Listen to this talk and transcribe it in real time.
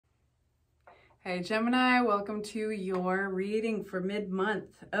Hey Gemini, welcome to your reading for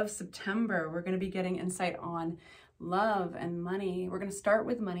mid-month of September. We're going to be getting insight on love and money. We're going to start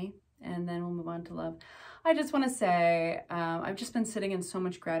with money and then we'll move on to love. I just want to say I've just been sitting in so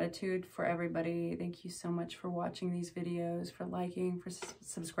much gratitude for everybody. Thank you so much for watching these videos, for liking, for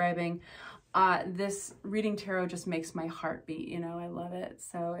subscribing. This reading tarot just makes my heart beat, you know, I love it.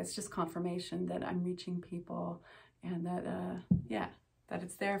 So it's just confirmation that I'm reaching people and that, yeah, that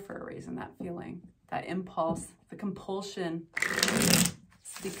it's there for a reason, that feeling, that impulse, the compulsion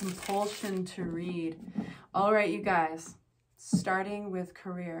to read. All right, you guys, starting with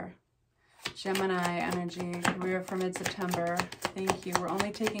career. Gemini energy, career for mid-September. Thank you. We're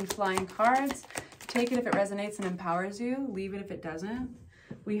only taking flying cards. Take it if it resonates and empowers you. Leave it if it doesn't.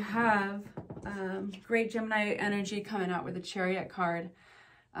 We have great Gemini energy coming out with a Chariot card.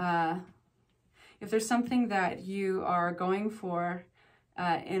 If there's something that you are going for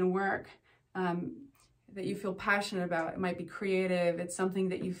in work that you feel passionate about, it might be creative, it's something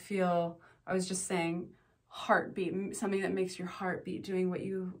that you feel, I was just saying, heartbeat, something that makes your heart beat, doing what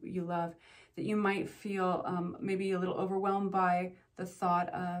you love, that you might feel maybe a little overwhelmed by the thought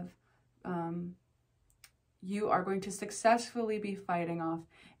of you are going to successfully be fighting off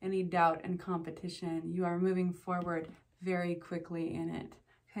any doubt and competition. You are moving forward very quickly in it.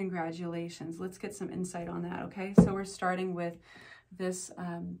 Congratulations. Let's get some insight on that, okay? So we're starting with this.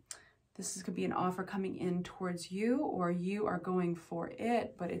 This could be an offer coming in towards you, or you are going for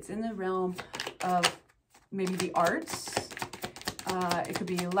it, but it's in the realm of maybe the arts. It could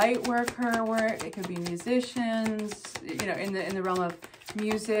be light worker work. It could be musicians, you know, in the realm of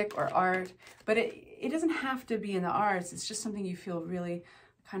music or art, but it doesn't have to be in the arts. It's just something you feel really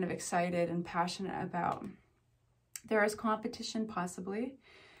kind of excited and passionate about. There is competition possibly.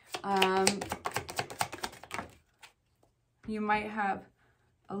 You might have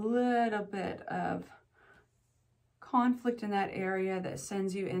a little bit of conflict in that area that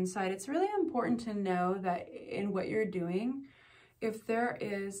sends you inside. It's really important to know that in what you're doing, if there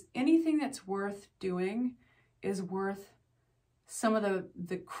is anything that's worth doing is worth some of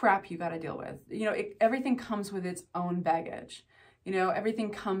the crap you got to deal with. You know, everything comes with its own baggage. You know, everything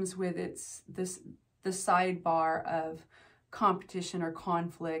comes with the sidebar of competition or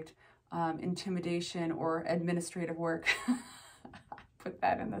conflict, intimidation or administrative work. Put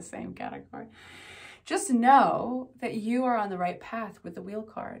that in the same category. Just know that you are on the right path with the wheel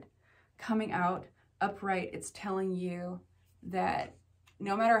card. Coming out upright, it's telling you that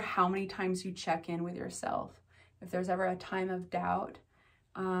no matter how many times you check in with yourself, if there's ever a time of doubt,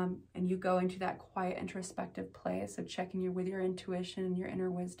 and you go into that quiet introspective place of checking with your intuition and your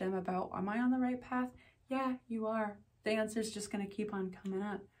inner wisdom about, am I on the right path? Yeah, you are. The answer is just going to keep on coming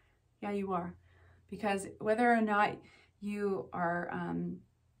up. Yeah, you are. Because whether or not you are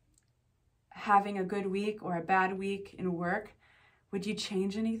having a good week or a bad week in work, would you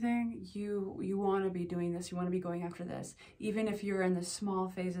change anything? You want to be doing this. You want to be going after this. Even if you're in the small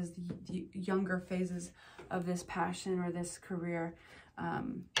phases, the younger phases of this passion or this career,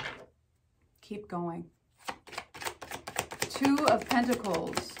 keep going. Two of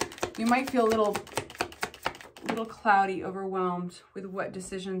Pentacles. You might feel a little cloudy, overwhelmed with what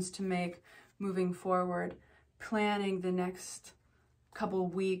decisions to make moving forward, planning the next couple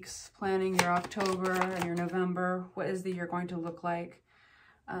of weeks, planning your October and your November. What is the year going to look like?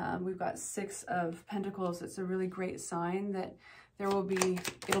 We've got Six of Pentacles. It's a really great sign that it'll be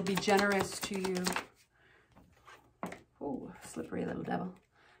generous to you. Oh, slippery little devil.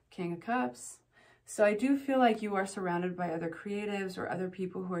 King of Cups. So I do feel like you are surrounded by other creatives or other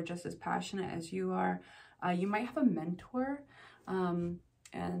people who are just as passionate as you are. You might have a mentor.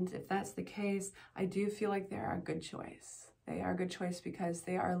 And if that's the case, I do feel like they're a good choice. They are a good choice because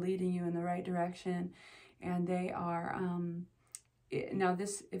they are leading you in the right direction. And they are, now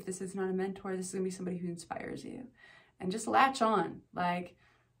if this is not a mentor, this is gonna be somebody who inspires you. And just latch on, like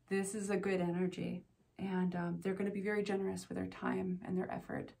this is a good energy. And they're gonna be very generous with their time and their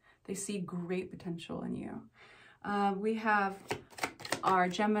effort. They see great potential in you. We have our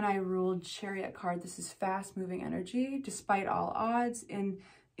Gemini ruled Chariot card. This is fast moving energy. Despite all odds, in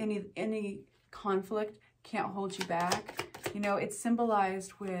any conflict can't hold you back. You know, it's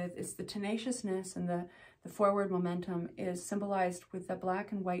symbolized with, it's the tenaciousness and the forward momentum is symbolized with the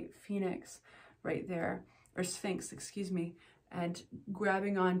black and white phoenix right there, or sphinx, excuse me, and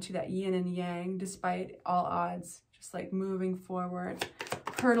grabbing onto that yin and yang despite all odds, just like moving forward,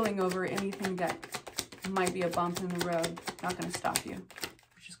 hurtling over anything that might be a bump in the road, not going to stop you,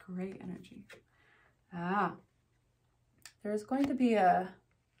 which is great energy. There's going to be a,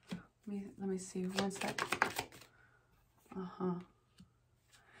 let me see, one sec.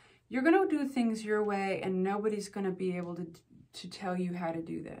 You're going to do things your way, and nobody's going to be able to tell you how to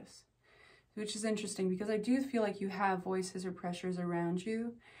do this, which is interesting because I do feel like you have voices or pressures around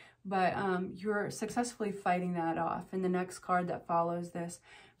you, but you're successfully fighting that off in the next card that follows this.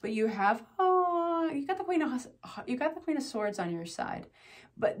 But you have, you got the Queen of Swords on your side.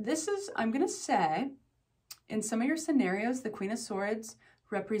 But this is, I'm going to say, in some of your scenarios, the Queen of Swords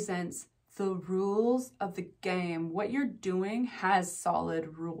represents the rules of the game. What you're doing has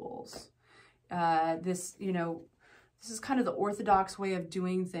solid rules. This, you know, this is kind of the orthodox way of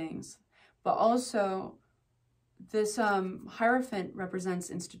doing things. But also, this Hierophant represents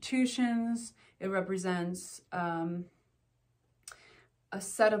institutions. It represents a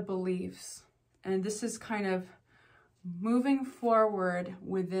set of beliefs. And this is kind of moving forward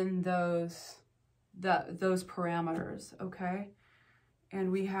within those parameters, okay? And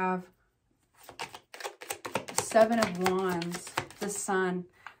we have Seven of Wands, the Sun.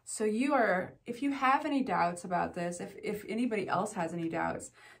 So you are, if you have any doubts about this, if anybody else has any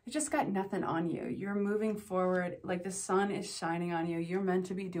doubts, they just got nothing on you. You're moving forward, like the sun is shining on you. You're meant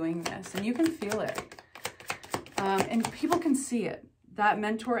to be doing this, and you can feel it. And people can see it. That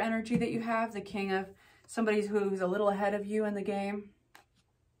mentor energy that you have, the king of somebody who's a little ahead of you in the game,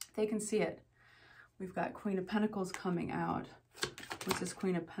 they can see it. We've got Queen of Pentacles coming out. What's this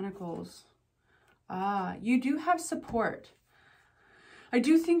Queen of Pentacles? You do have support. I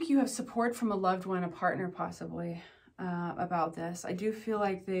do think you have support from a loved one, a partner possibly, about this. I do feel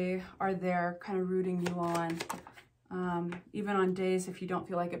like they are there kind of rooting you on, even on days if you don't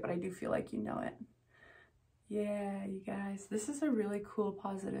feel like it, but I do feel like you know it. Yeah, you guys, this is a really cool,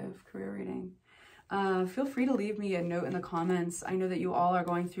 positive career reading. Feel free to leave me a note in the comments. I know that you all are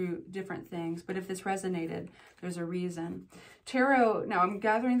going through different things, but if this resonated, there's a reason. Tarot, now I'm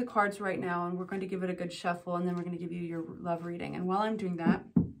gathering the cards right now, and we're going to give it a good shuffle, and then we're going to give you your love reading. And while I'm doing that,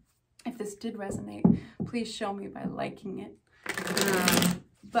 if this did resonate, please show me by liking it.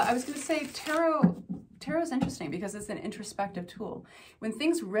 But I was going to say, tarot is interesting because it's an introspective tool. When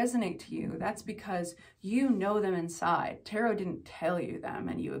things resonate to you, that's because you know them inside. Tarot didn't tell you them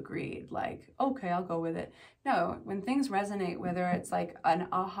and you agreed, like, okay, I'll go with it. No, when things resonate, whether it's like an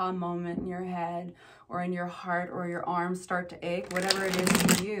aha moment in your head or in your heart or your arms start to ache, whatever it is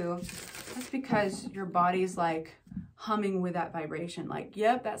for you, that's because your body's like humming with that vibration, like,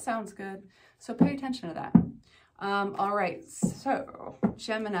 yep, that sounds good. So pay attention to that. All right, so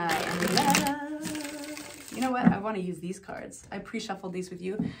Gemini and love. You know what? I want to use these cards. I pre-shuffled these with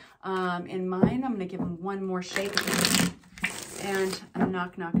you. In mine, I'm going to give them one more shake. And a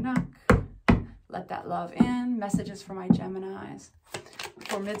knock, knock, knock. Let that love in. Messages for my Geminis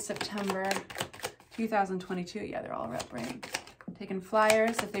for mid-September 2022. Yeah, they're all rep, right? Taking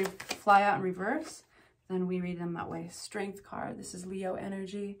flyers. If they fly out in reverse, then we read them that way. Strength card. This is Leo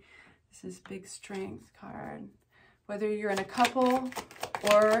energy. This is big strength card. Whether you're in a couple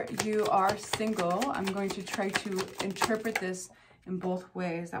or you are single, I'm going to try to interpret this in both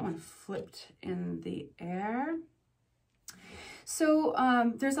ways. That one flipped in the air. So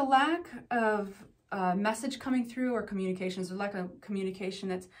there's a lack of message coming through or communications. There's a lack of communication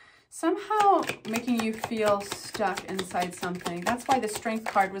that's somehow making you feel stuck inside something. That's why the Strength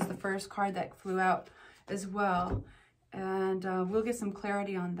card was the first card that flew out as well. And we'll get some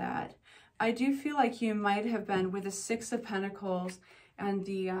clarity on that. I do feel like you might have been with the Six of Pentacles and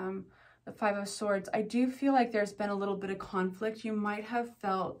the Five of Swords. I do feel like there's been a little bit of conflict. You might have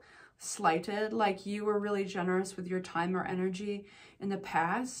felt slighted, like you were really generous with your time or energy in the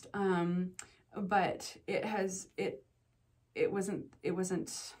past, but it wasn't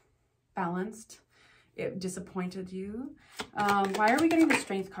balanced. It disappointed you. Why are we getting the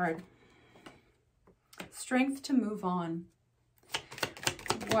Strength card? Strength to move on.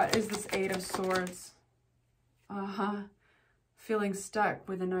 What is this Eight of Swords? Feeling stuck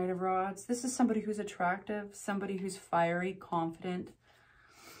with the Knight of Rods. This is somebody who's attractive, somebody who's fiery, confident.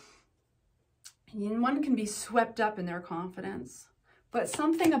 And one can be swept up in their confidence. But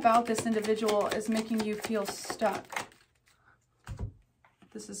something about this individual is making you feel stuck.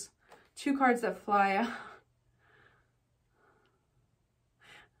 This is two cards that fly out.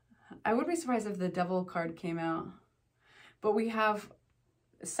 I would be surprised if the Devil card came out. But we have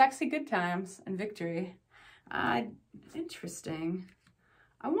sexy good times and victory. Interesting.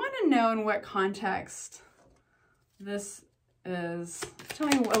 I want to know in what context this is. Tell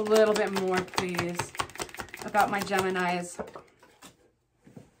me a little bit more, please, about my Geminis.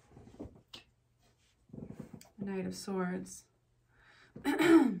 Knight of Swords.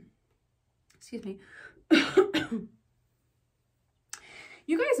 Excuse me.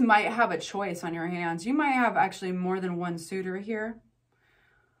 You guys might have a choice on your hands. You might have actually more than one suitor here.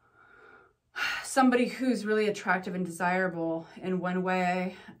 somebody who's really attractive and desirable in one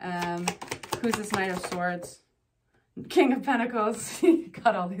way. Who's this Knight of Swords? King of Pentacles. You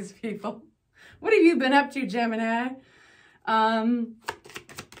got all these people. What have you been up to, Gemini?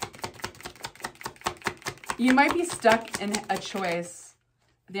 You might be stuck in a choice.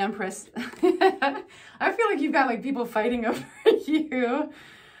 The Empress. I feel like you've got like people fighting over you.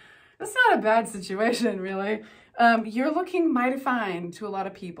 That's not a bad situation, really. You're looking mighty fine to a lot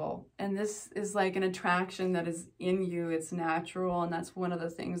of people. And this is like an attraction that is in you. It's natural. And that's one of the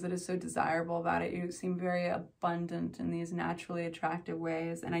things that is so desirable about it. You seem very abundant in these naturally attractive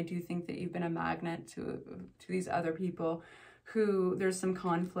ways. And I do think that you've been a magnet to these other people who there's some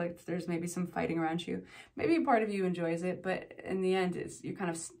conflict. There's maybe some fighting around you. Maybe a part of you enjoys it, but in the end, you're kind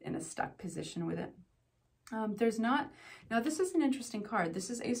of in a stuck position with it. Now this is an interesting card. This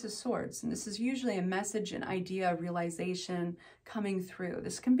is Ace of Swords, and this is usually a message, an idea, realization coming through.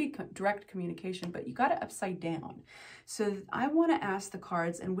 This can be direct communication, but you got it upside down. So I want to ask the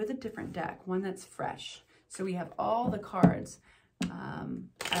cards, and with a different deck, one that's fresh. So we have all the cards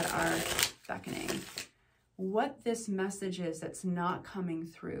at our beckoning. What this message is that's not coming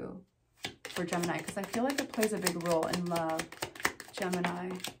through for Gemini, because I feel like it plays a big role in love. Gemini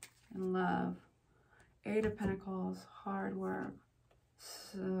and love. Eight of Pentacles, hard work.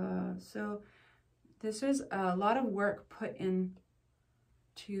 So this was a lot of work put in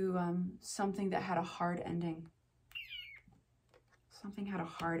to something that had a hard ending. Something had a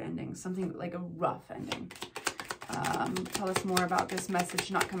hard ending, something like a rough ending. Tell us more about this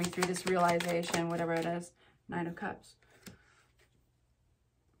message not coming through, this realization, whatever it is. Nine of Cups.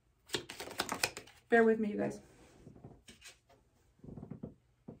 Bear with me, you guys.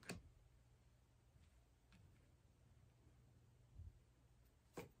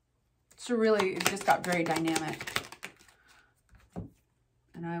 So really, it just got very dynamic.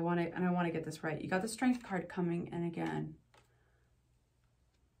 And I want to get this right. You got the Strength card coming in again.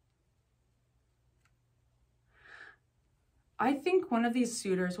 I think one of these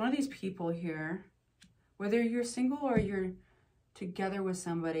suitors, one of these people here, whether you're single or you're together with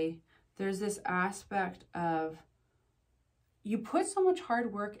somebody, there's this aspect of you put so much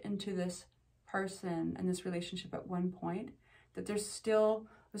hard work into this person and this relationship at one point that there's still,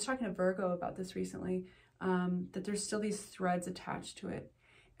 I was talking to Virgo about this recently, that there's still these threads attached to it.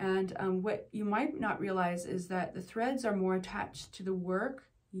 And what you might not realize is that the threads are more attached to the work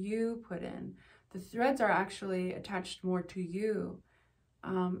you put in. The threads are actually attached more to you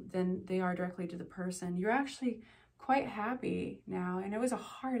than they are directly to the person. You're actually quite happy now, and it was a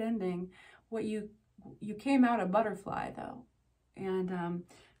hard ending. You came out a butterfly though, and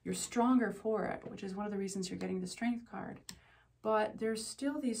you're stronger for it, which is one of the reasons you're getting the Strength card. But there's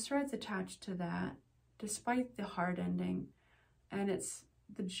still these threads attached to that, despite the hard ending, and it's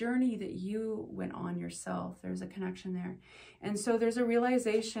the journey that you went on yourself. There's a connection there. And so there's a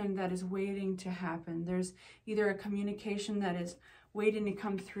realization that is waiting to happen. There's either a communication that is waiting to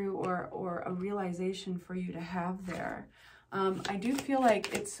come through or a realization for you to have there. I do feel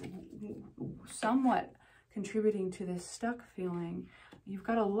like it's somewhat contributing to this stuck feeling. You've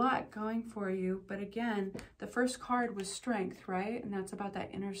got a lot going for you, but again, the first card was Strength, right? And that's about that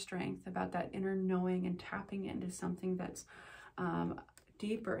inner strength, about that inner knowing and tapping into something that's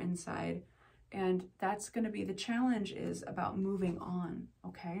deeper inside. And that's going to be the challenge, is about moving on.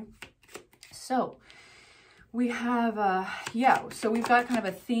 Okay. So we have, so we've got kind of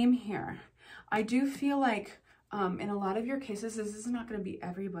a theme here. I do feel like in a lot of your cases, this is not going to be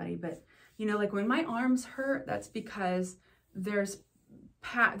everybody, but you know, like when my arms hurt, that's because there's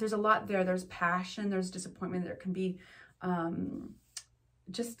a lot there. There's passion, there's disappointment. There can be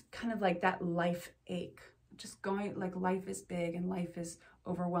just kind of like that life ache, just going like life is big and life is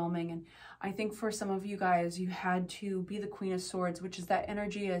overwhelming. And I think for some of you guys, you had to be the Queen of Swords, which is that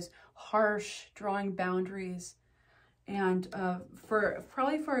energy is harsh, drawing boundaries, and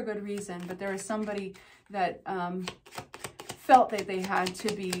probably for a good reason. But there is somebody that felt that they had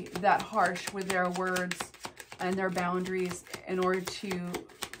to be that harsh with their words and their boundaries in order to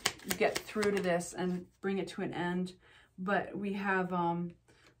get through to this and bring it to an end. But we have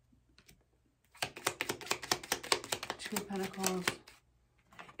Two of Pentacles.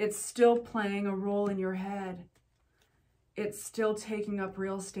 It's still playing a role in your head. It's still taking up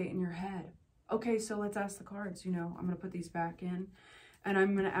real estate in your head. Okay, so let's ask the cards. You know, I'm going to put these back in, and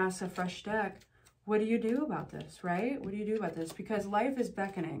I'm going to ask a fresh deck. What do you do about this, right? What do you do about this? Because life is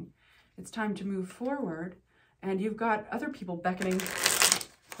beckoning. It's time to move forward, and you've got other people beckoning,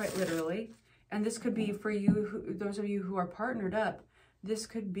 quite literally. And this could be for you, those of you who are partnered up, this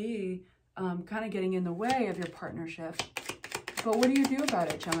could be kind of getting in the way of your partnership. But what do you do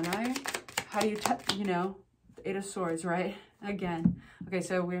about it, Gemini? how do you, you know, Eight of Swords, right? Again. Okay,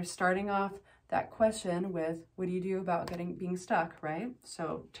 so we're starting off that question with, what do you do about being stuck, right?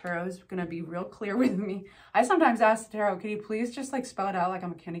 So tarot is going to be real clear with me. I sometimes ask the tarot, can you please just like spell it out like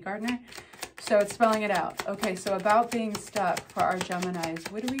I'm a kindergartner? So it's spelling it out. Okay, so about being stuck for our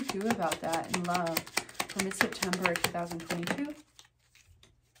Geminis, what do we do about that in love for mid-September 2022?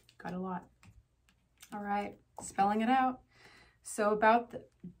 Got a lot. All right, spelling it out. So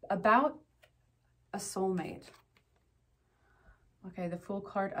about a soulmate. Okay, the Fool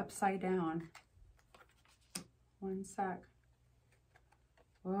card upside down. One sec.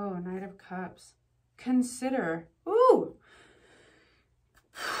 Oh, Knight of Cups. Consider. Ooh.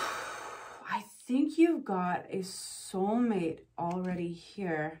 I think you've got a soulmate already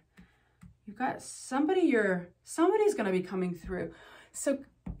here. You've got somebody's going to be coming through. So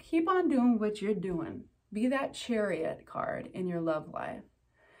keep on doing what you're doing. Be that Chariot card in your love life.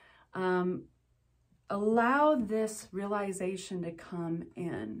 Allow this realization to come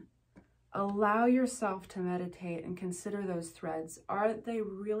in. Allow yourself to meditate and consider those threads. Are they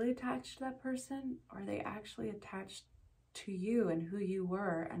really attached to that person? Are they actually attached to you and who you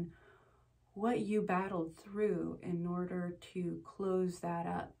were and what you battled through in order to close that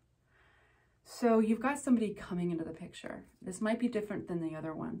up? So you've got somebody coming into the picture. This might be different than the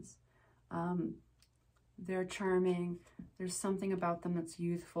other ones. They're charming. There's something about them that's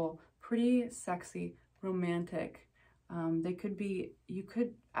youthful, pretty sexy, romantic. They could be, you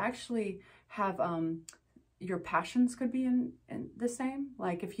could actually have, your passions could be in the same.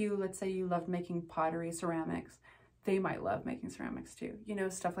 Like if you, let's say you loved making pottery, ceramics, they might love making ceramics too, you know,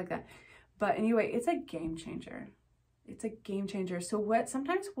 stuff like that. But anyway, it's a game changer. It's a game changer. So what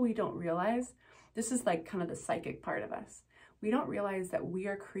sometimes we don't realize, this is like kind of the psychic part of us. We don't realize that we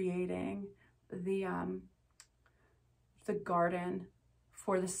are creating the garden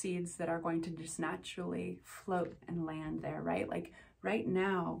for the seeds that are going to just naturally float and land there, right? Like right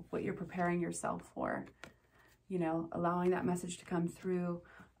now, what you're preparing yourself for, you know, allowing that message to come through,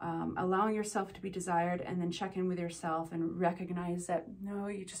 allowing yourself to be desired, and then check in with yourself and recognize that, no,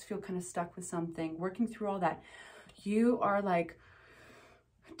 you just feel kind of stuck with something, working through all that. You are like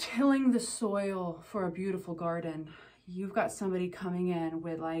tilling the soil for a beautiful garden. You've got somebody coming in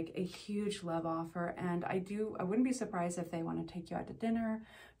with like a huge love offer. And I wouldn't be surprised if they want to take you out to dinner.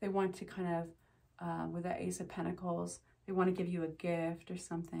 They want to kind of, with the Ace of Pentacles, they want to give you a gift or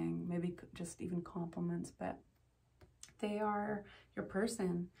something, maybe just even compliments, but they are your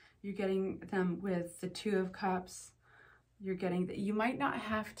person. You're getting them with the Two of Cups. You're getting that you might not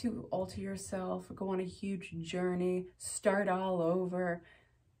have to alter yourself, go on a huge journey, start all over.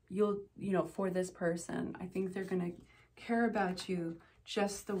 You know, for this person, I think they're going to care about you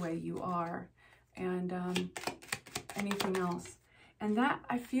just the way you are, and anything else. And that,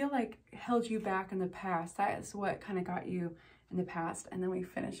 I feel like, held you back in the past. That is what kind of got you in the past. And then we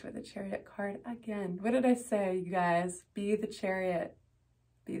finish with the Chariot card again. What did I say, you guys? Be the Chariot.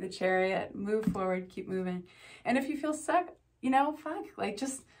 Be the Chariot. Move forward. Keep moving. And if you feel stuck, you know, fuck, like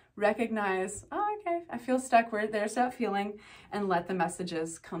just recognize, oh, okay, I feel stuck. Where there's that feeling, and let the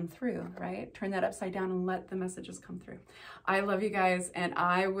messages come through, right? Turn that upside down and let the messages come through. I love you guys, and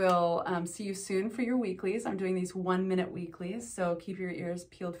I will see you soon for your weeklies. I'm doing these 1-minute weeklies, so keep your ears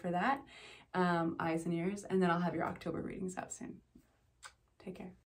peeled for that, eyes and ears, and then I'll have your October readings out soon. Take care.